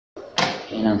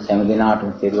එහෙනම් සෑම දිනාටම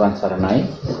තෙරුවන් සරණයි.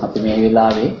 අපි මේ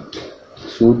වෙලාවේ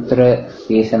සූත්‍ර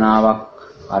දේශනාවක්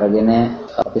අරගෙන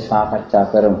අපි සාකච්ඡා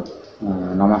කරමු.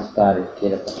 නමස්කාරය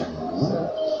කියලා කියනවා.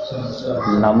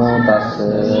 නමෝ තස්ස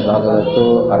භගවතු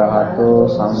අරහතෝ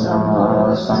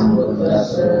සම්මා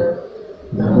සම්බුද්දස්ස.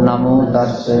 නමෝ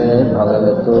තස්ස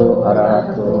භගවතු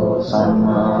අරහතෝ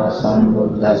සම්මා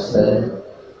සම්බුද්දස්ස.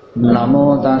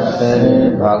 නමෝ තස්ස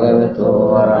භගවතු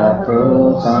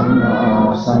වරහතෝ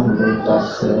සම්මා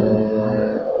සම්බුද්දස්ස.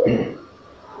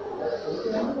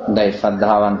 දෛ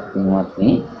ශ්‍රද්ධාවන්ත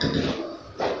පින්වත්නි,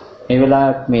 මේ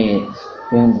වෙලාවට මේ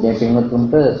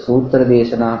දෙපින්වතුන්ට සූත්‍ර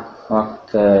දේශනාවක්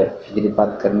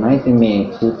ඉදිරිපත් කරනවා. ඉතින් මේ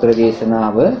සූත්‍ර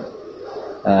දේශනාව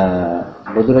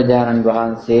බුදුරජාණන්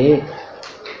වහන්සේ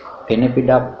පෙන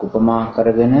පිටක් උපමා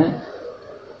කරගෙන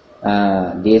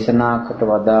දේශනාකට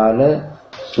වදාළ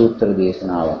සූත්‍ර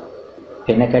දේශනාවක්.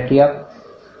 පෙන කැටියක්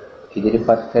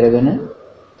ඉදිරිපත් කරගෙන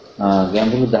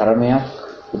ගැඹුරු ධර්මයක්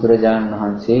බුදුරජාණන්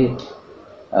වහන්සේ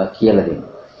කියලා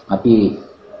දෙනවා. අපි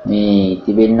මේ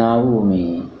තිබෙන්නා වූ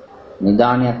මේ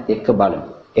නිදානියත් එක්ක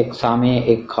බලමු. එක් සමයේ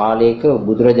එක් කාලයක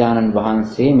බුදුරජාණන්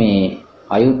වහන්සේ මේ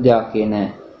අයුද්ධා කියන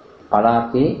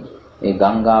පළාතේ ඒ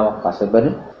ගංගාවක් අසබර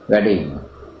වැඩ ඉන්නවා.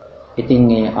 ඉතින්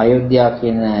මේ අයුද්ධා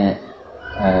කියන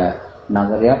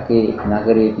නගරයක්, ඒ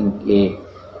නගරයේ ඒ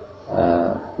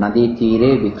නදී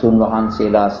තීරයේ වික්ෂුන්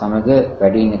වහන්සේලා සමග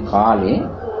වැඩ ඉන කාලේ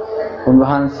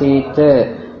උන්වහන්සේට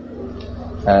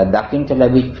දකින්ට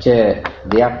ලැබිච්ච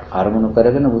දෙයක් අරමුණු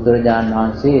කරගෙන බුදුරජාණන්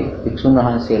වහන්සේ වික්ෂුන්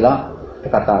වහන්සේලාට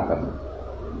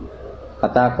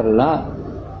කතා කරලා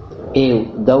ඒ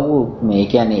උදව් මේ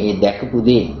කියන්නේ ඒ දැකපු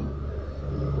දේ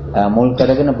මුල්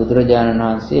කරගෙන බුදුරජාණන්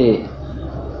වහන්සේ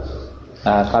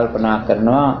කල්පනා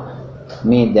කරනවා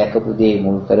මේ දැකපු දේ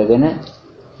මුල් කරගෙන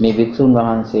මේ වික්ෂුන්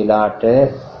වහන්සේලාට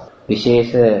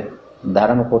විශේෂ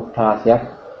ධර්ම කොටාසයක්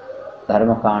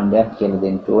ධර්ම කාණ්ඩයක් කියලා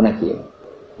දෙන්න ඕන කියලා.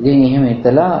 ඉතින් එහෙම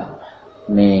හිතලා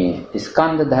මේ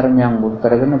ස්කන්ධ ධර්මයන් මුල්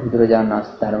කරගෙන බුදුරජාණන්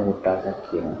වහන්සේ ධර්ම කොටාසයක්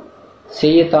කියනවා.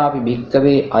 සේයතාපි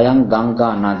භික්කවේ අයං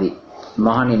ගංගා නදී.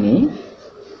 මහණෙනි,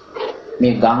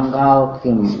 මේ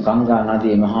ගංගා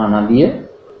නදියේ මහා නදිය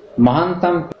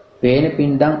මහන්තම් පේන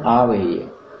පින්ඩං ආවේය.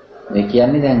 මේ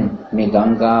කියන්නේ දැන් මේ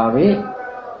ගංගාවේ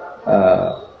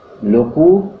ලොකු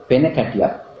පෙන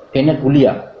කැටියක්, පෙන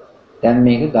ගුලියක්. දැන්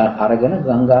මේක අරගෙන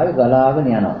ගංගාවේ ගලාගෙන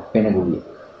යනවා පෙන ගුලිය.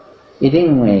 ඉතින්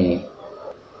මේ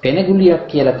පෙන ගුලියක්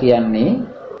කියලා කියන්නේ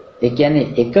ඒ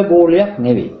කියන්නේ එක බෝලයක්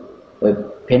නෙවෙයි. ඔය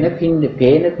පේන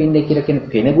පින්ඩ කියලා කියන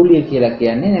පෙන ගුලිය කියලා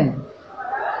කියන්නේ දැන්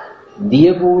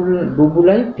දිය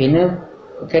බුබුලයි පෙන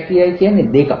කැටියයි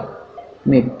කියන්නේ දෙකක්.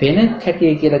 මේ පෙන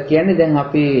කැටිය කියලා කියන්නේ දැන්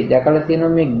අපි දැකලා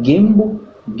තියෙනවා මේ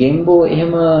ගෙම්බෝ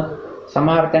එහෙම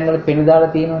සමහර තැන්වල පෙන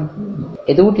දාලා තියෙනවනේ.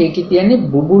 එතකොට ඒකේ කියන්නේ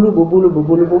බුබුලු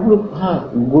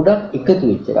ගොඩක් එකතු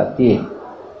වෙච්ච එකක් තියෙනවා.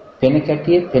 පෙන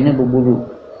කැටිය, පෙන බුබුලු,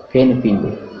 පෙන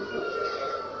පින්ඩේ.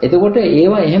 එතකොට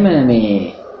ඒවා එහෙම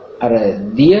මේ අර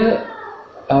දිය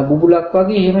බුබුලක්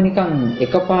වගේ එහෙම නිකන්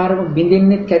එකපාරම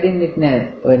බින්දෙන්නෙත් කැඩෙන්නෙත් නෑ.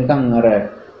 ඔය නිකන් අර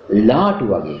ලාටු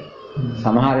වගේ.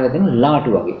 සමහර වෙලාවට දෙන ලාටු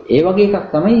වගේ. ඒ වගේ එකක්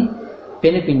තමයි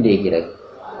පෙන පින්ඩේ කියලා.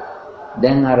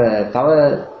 දැන් අර තව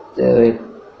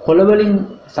කොළ වලින්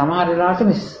සමහර වෙලාවට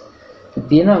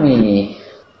තියෙනවා මේ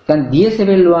නිකන්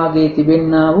දියසෙවල් වාගේ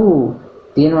තිබෙන්නා වූ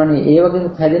තියෙනවනේ, ඒ වගේම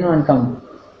හැදෙනවා නිකන්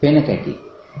පෙන කැටි.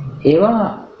 ඒවා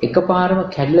එකපාරම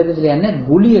කැඩලා බෙදලා යන්නේ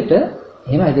ගුලියට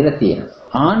එහෙම හැදලා තියෙනවා.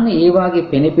 ආන්න ඒ වාගේ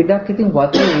පෙන පිටක් ඉතින්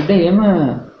වතුර උඩ එහෙම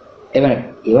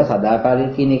ඒවා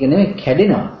සදාකාලික කියන එක නෙමෙයි,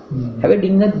 කැඩෙනවා. හැබැයි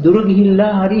ඩිංගක් දුර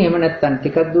ගිහිල්ලා හරි එහෙම නැත්නම්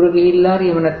ටිකක් දුර ගිහිල්ලා හරි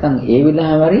එහෙම නැත්නම් ඒ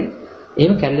වෙලාව හරි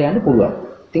එහෙම කැඩලා යන්න පුළුවන්.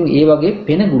 ඉතින් ඒ වගේ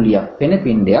පෙන ගුලියක්, පෙන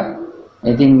පින්ඩයක්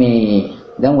ඉතින් මේ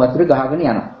දැන් වතුර ගහගෙන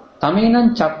යනවා. තමේනම්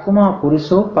චක්කුමා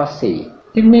පුරිසෝ පස්සෙයි.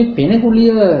 ඉතින් මේ පෙන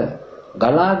ගුලිය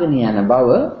ගලාගෙන යන බව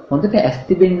හොඳට ඇස්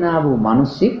තිබෙන්නා වූ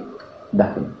මිනිස්සෙක්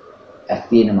දකිනවා. ඇස්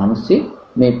තියෙන මිනිස්සෙක්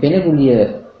මේ පෙන ගුලිය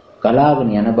ගලාගෙන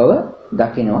යන බව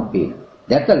දකිනවා පේනවා.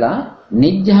 දැකලා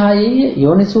නිජ්ජායේ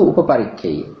යෝනිසෝ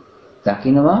උපපරික්ඛේය.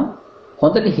 දකිනවා,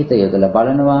 හොඳට හිත යොදලා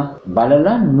බලනවා,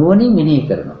 බලලා නුවණින් මෙනෙහි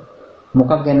කරනවා.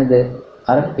 මොකක් ගැනද?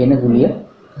 අර පෙන ගුලිය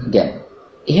ගැන.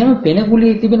 එහෙම පෙන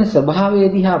ගුලියේ තිබෙන ස්වභාවය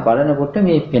දිහා බලනකොට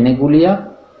මේ පෙන ගුලිය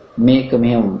මේක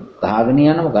මෙහෙම ගහගෙන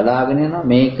යනවා, ගලාගෙන යනවා.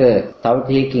 මේක තව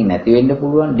ටිකකින් නැති වෙන්න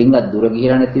පුළුවන්, ඩිංගක් දුර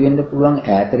ගිහලා නැති වෙන්න පුළුවන්,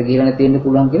 ඈතට ගිහලා නැති වෙන්න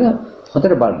පුළුවන් කියලා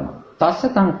හොඳට බලනවා.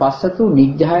 තස්සතං පස්සතු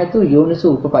නිජ්ජායතු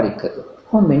යෝනිසෝ උපපරික්ඛතු.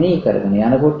 කොහොම මෙනෙහි කරගෙන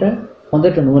යනකොට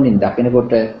හොඳට නුවණින්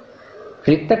දකිනකොට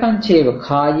ක්‍රිත්තකංචේව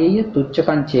කායේය,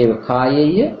 තුච්ඡකංචේව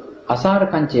කායේය,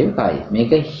 අසාරකංචේව කායේය.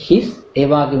 මේක හිස් ඒ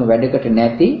වගේම වැඩකට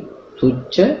නැති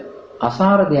තුච්ඡ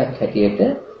අසාර දෙයක් හැටියට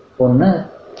ඔන්න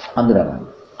හඳුනගන්න.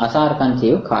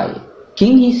 අසාරකංචේව කායේය.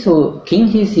 කිං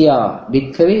හිසියා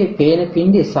වික්ඛවේ පේන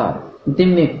පින්ඩේ සාර. ඉතින්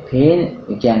මේ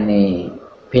කියන්නේ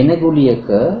පෙනගුලියක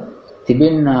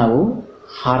තිබෙන්නා වූ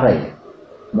හරය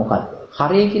මොකක්ද?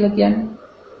 හරය කියලා කියන්නේ?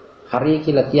 හරය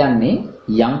කියලා කියන්නේ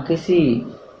යම්කිසි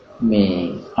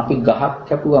මේ අපි ගහක්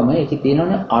කැපුවම ඒකේ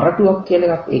තියෙනවනේ අරටුවක්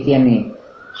කියලා එකක්. ඒ කියන්නේ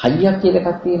හයියක් කියලා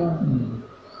එකක් තියෙනවා.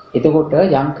 එතකොට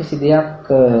යම්කිසි දෙයක්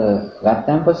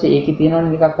ගත්තාන් පස්සේ ඒකේ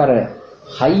තියෙනවනේ එකක් අර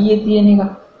හයියේ තියෙන එක.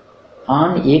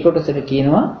 ඒ කොටසට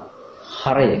කියනවා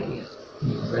හරය කියලා.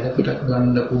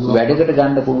 වැඩකට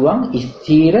ගන්න පුළුවන්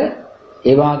ස්ථීර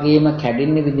ඒ වගේම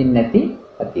කැඩෙන්නේ විදිහින් නැති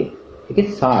අතිය.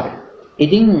 ඒකේ සාරය.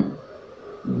 ඉතින්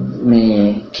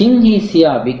මේ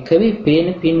කිංහිසියා වික්කවේ පේන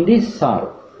පින්ඩි සාර.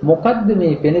 මොකද්ද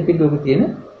මේ පෙන පිටුවක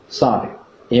තියෙන සාරය?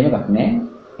 එහෙම එකක් නෑ.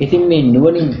 ඉතින් මේ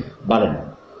නුවණින් බලන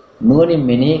නුවණින්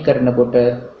මෙනෙහි කරනකොට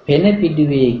පෙන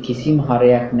පිටුවේ කිසිම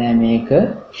හරයක් නෑ. මේක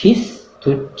හිස්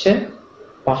තුච්ච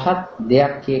පහත්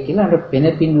දෙයක් කියලා අර පෙන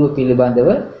පිටුව පිළිබඳව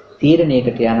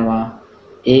තීරණයකට යනවා.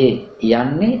 ඒ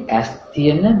යන්නේ ඇස්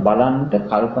තියෙන බලන්ට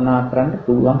කල්පනා කරන්න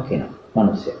පුළුවන් කෙනා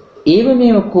මිනිස්සයා. ඒව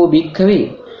මේව කෝ වික්කවේ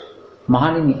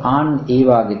මහණෙනි ඒ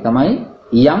වාගේ තමයි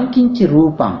යම්කින්චි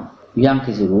රූපං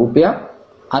යම්කිසි රූපයක්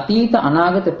අතීත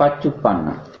අනාගත පච්චුප්පන්න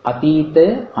අතීතය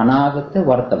අනාගත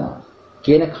වර්තමාන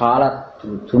කියන කාල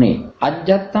තුනේ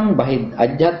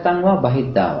අජ්ජත්තං වා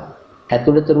බහිද්ධාව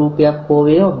ඇතුළත රූපයක් හෝ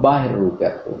වේවා බාහිර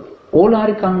රූපයක් හෝ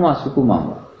ඕලාරිකං වා සුකුමං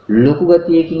ලොකු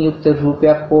ගතියකින් යුක්ත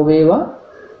රූපයක් හෝ වේවා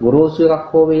ගොරෝසු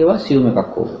එකක් හෝ වේවා සියුම්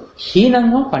එකක් හෝ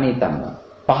හීනං වා පණිතං වා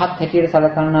පහත් හැටියට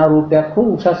සලකන්නා රූපයක් හෝ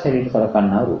උසස් හැටියට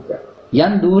සලකන්නා රූපයක්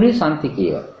යන් দূරේ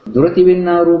සම්තිකේව දුර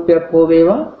තිබෙනා රූපයක් හෝ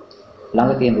වේවා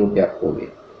ළඟ තියෙන රූපයක් හෝ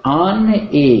වේවා ආන්න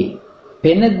ඒ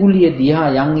පෙනගුලිය දිහා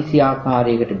යම් කිසි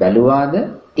ආකාරයකට බැලුවාද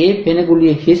ඒ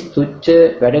පෙනගුලිය හිස් තුච්ච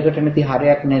වැඩකට නැති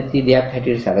හරයක් නැති දෙයක්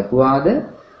හැටියට සැලකුවාද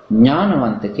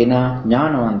ඥානවන්ත කෙනා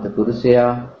ඥානවන්ත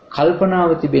පුරුෂයා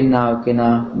කල්පනාව තිබෙන්නා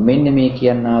කෙනා මෙන්න මේ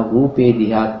කියනා රූපේ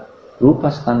දිහා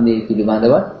රූපස්කන්ධයේ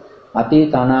පිළිබඳවත්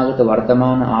අතීත අනාගත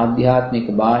වර්තමාන ආධ්‍යාත්මික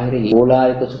බාහිර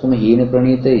ඕලාරික සුකුම හීන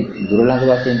ප්‍රණීත දුරළඟ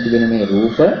වශයෙන් තිබෙන මේ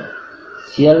රූප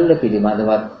සියල්ල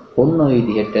පිළිබඳවත් ඔන්න ඔය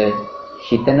විදිහට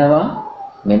හිතනවා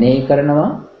මෙනෙහි කරනවා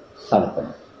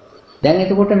සලකනවා. දැන්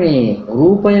එතකොට මේ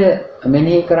රූපය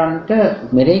මෙනෙහි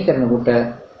කරනකොට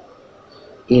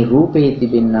ඒ රූපයේ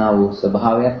තිබෙනා වූ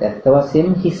ස්වභාවයත් ඇත්ත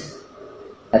වශයෙන්ම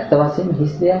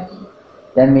හිස් දෙයක්.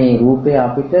 දැන් මේ රූපය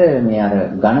අපිට මේ අර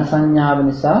ඝන සංඥාව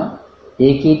නිසා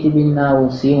ඒකේ තිබෙනා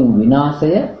වූ සියුම්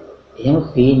විනාශය එහෙම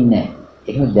පේන්නේ නැහැ.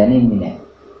 එහෙම දැනෙන්නේ නැහැ.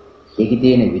 ඒකේ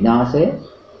තියෙන විනාශය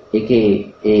ඒකේ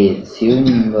ඒ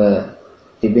සියුම්ව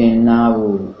තිබෙනා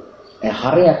වූ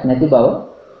හරයක් නැති බව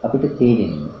අපිට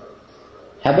තේරෙන්නේ.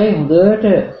 හැබැයි හොඳට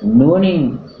නුවණින්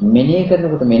මෙනෙහි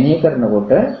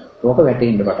කරනකොට ඕක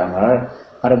වැටෙන්න පටන් ගන්නවා.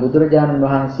 අර බුදුරජාණන්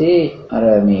වහන්සේ අර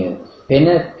මේ පෙන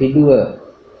පිදුව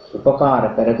උපකාර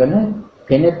කරගෙන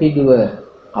පෙන පිදුව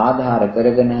ආධාර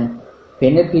කරගෙන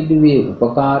පෙන පිදුවේ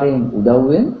උපකාරයෙන්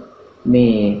උදව්වෙන්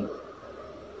මේ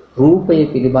රූපය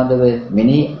පිළිබඳව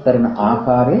මෙනෙහි කරන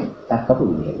ආකාරය දක්වපු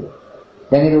විදිහට.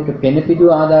 දැන් ඒකට පෙන පිදුව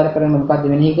ආධාර කරගෙන මොකද්ද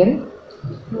මෙනෙහි කරන්නේ?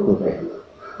 රූපය.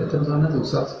 එතන තමයි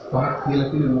උසස් පාත් කියලා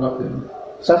කියන්නේ මොකක්ද?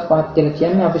 උසස් පාත් කියලා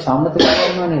කියන්නේ අපි සම්මත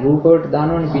කරනවානේ රූප වලට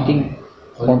දානවානේ පිටින්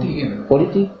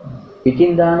ක්වොලිටි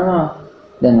පිටින් දානවා.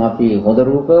 දැන් අපි හොඳ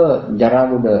රූප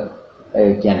ජරාගුඩ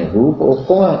කියන්නේ රූප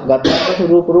ඔක්කොම ගත්තට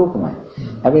රූපමයි.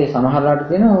 හැබැයි සමහරලාට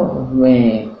තියෙන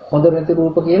මේ හොඳ නැති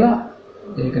රූප කියලා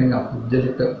ඒක නිකන්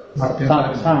අපුද්දලික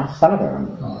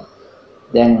සලකනවා.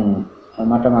 දැන්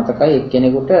මට මතකයි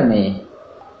එක්කෙනෙකුට මේ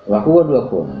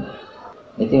වකුගඩුවක් වුණා.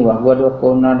 ඉතින් වකුගඩුවක්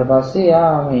වුණාට පස්සේ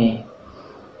යා මේ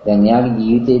දැන් යාගේ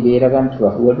ජීවිතේ බේරගන්න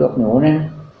වකුගඩුවක් ඕනනේ.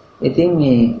 ඉතින්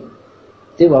මේ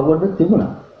වකුගඩුව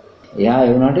තිබුණා. එයා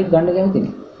ඒ වුණාට ගන්න කැමති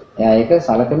නෑ. එයා ඒක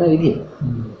සලකන විදිය.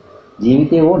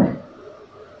 ජීවිතේ ඕනේ.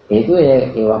 හේතුව ඒ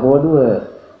වකුගඩුව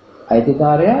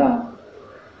අයිතිකාරයා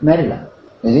මැරිලා.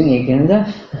 ඉතින් ඒක නිසා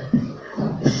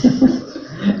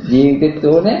ජීවිතෙත්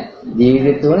ඕනේ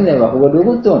දැන්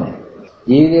වකුගඩුවකුත් ඕනේ.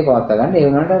 ජීවිතේ පවත්වා ගන්න ඒ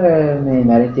වුණාට අර මේ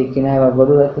මැරිච්ච එක්කෙනා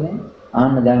වකුගඩුව ඇත්තනේ.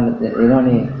 ආන්න දැන්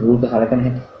එනවනේ රූප සලකන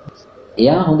හැටි.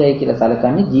 එයා හොඳයි කියලා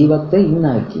සලකන්නේ ජීවත් වෙ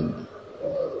ඉන්නා කියන්නේ.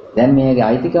 දැන් මේගේ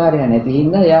අයිතිකාරයා නැති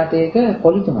හින්දා එයාට ඒක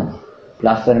කොලිටමයි.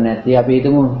 ලස්සන නැති අපි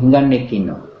හිතමු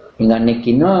හිඟන්නෙක්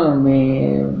ඉන්නවා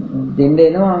මේ දෙන්න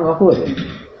එනවා වකුගඩුව.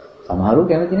 සමහරව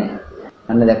කැමති නැහැ.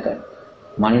 අන්න දැක්කා.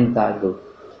 මනින් තාලු.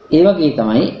 ඒ වගේ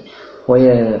තමයි ඔය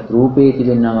රූපේ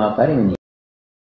තිබෙනා ආකාරය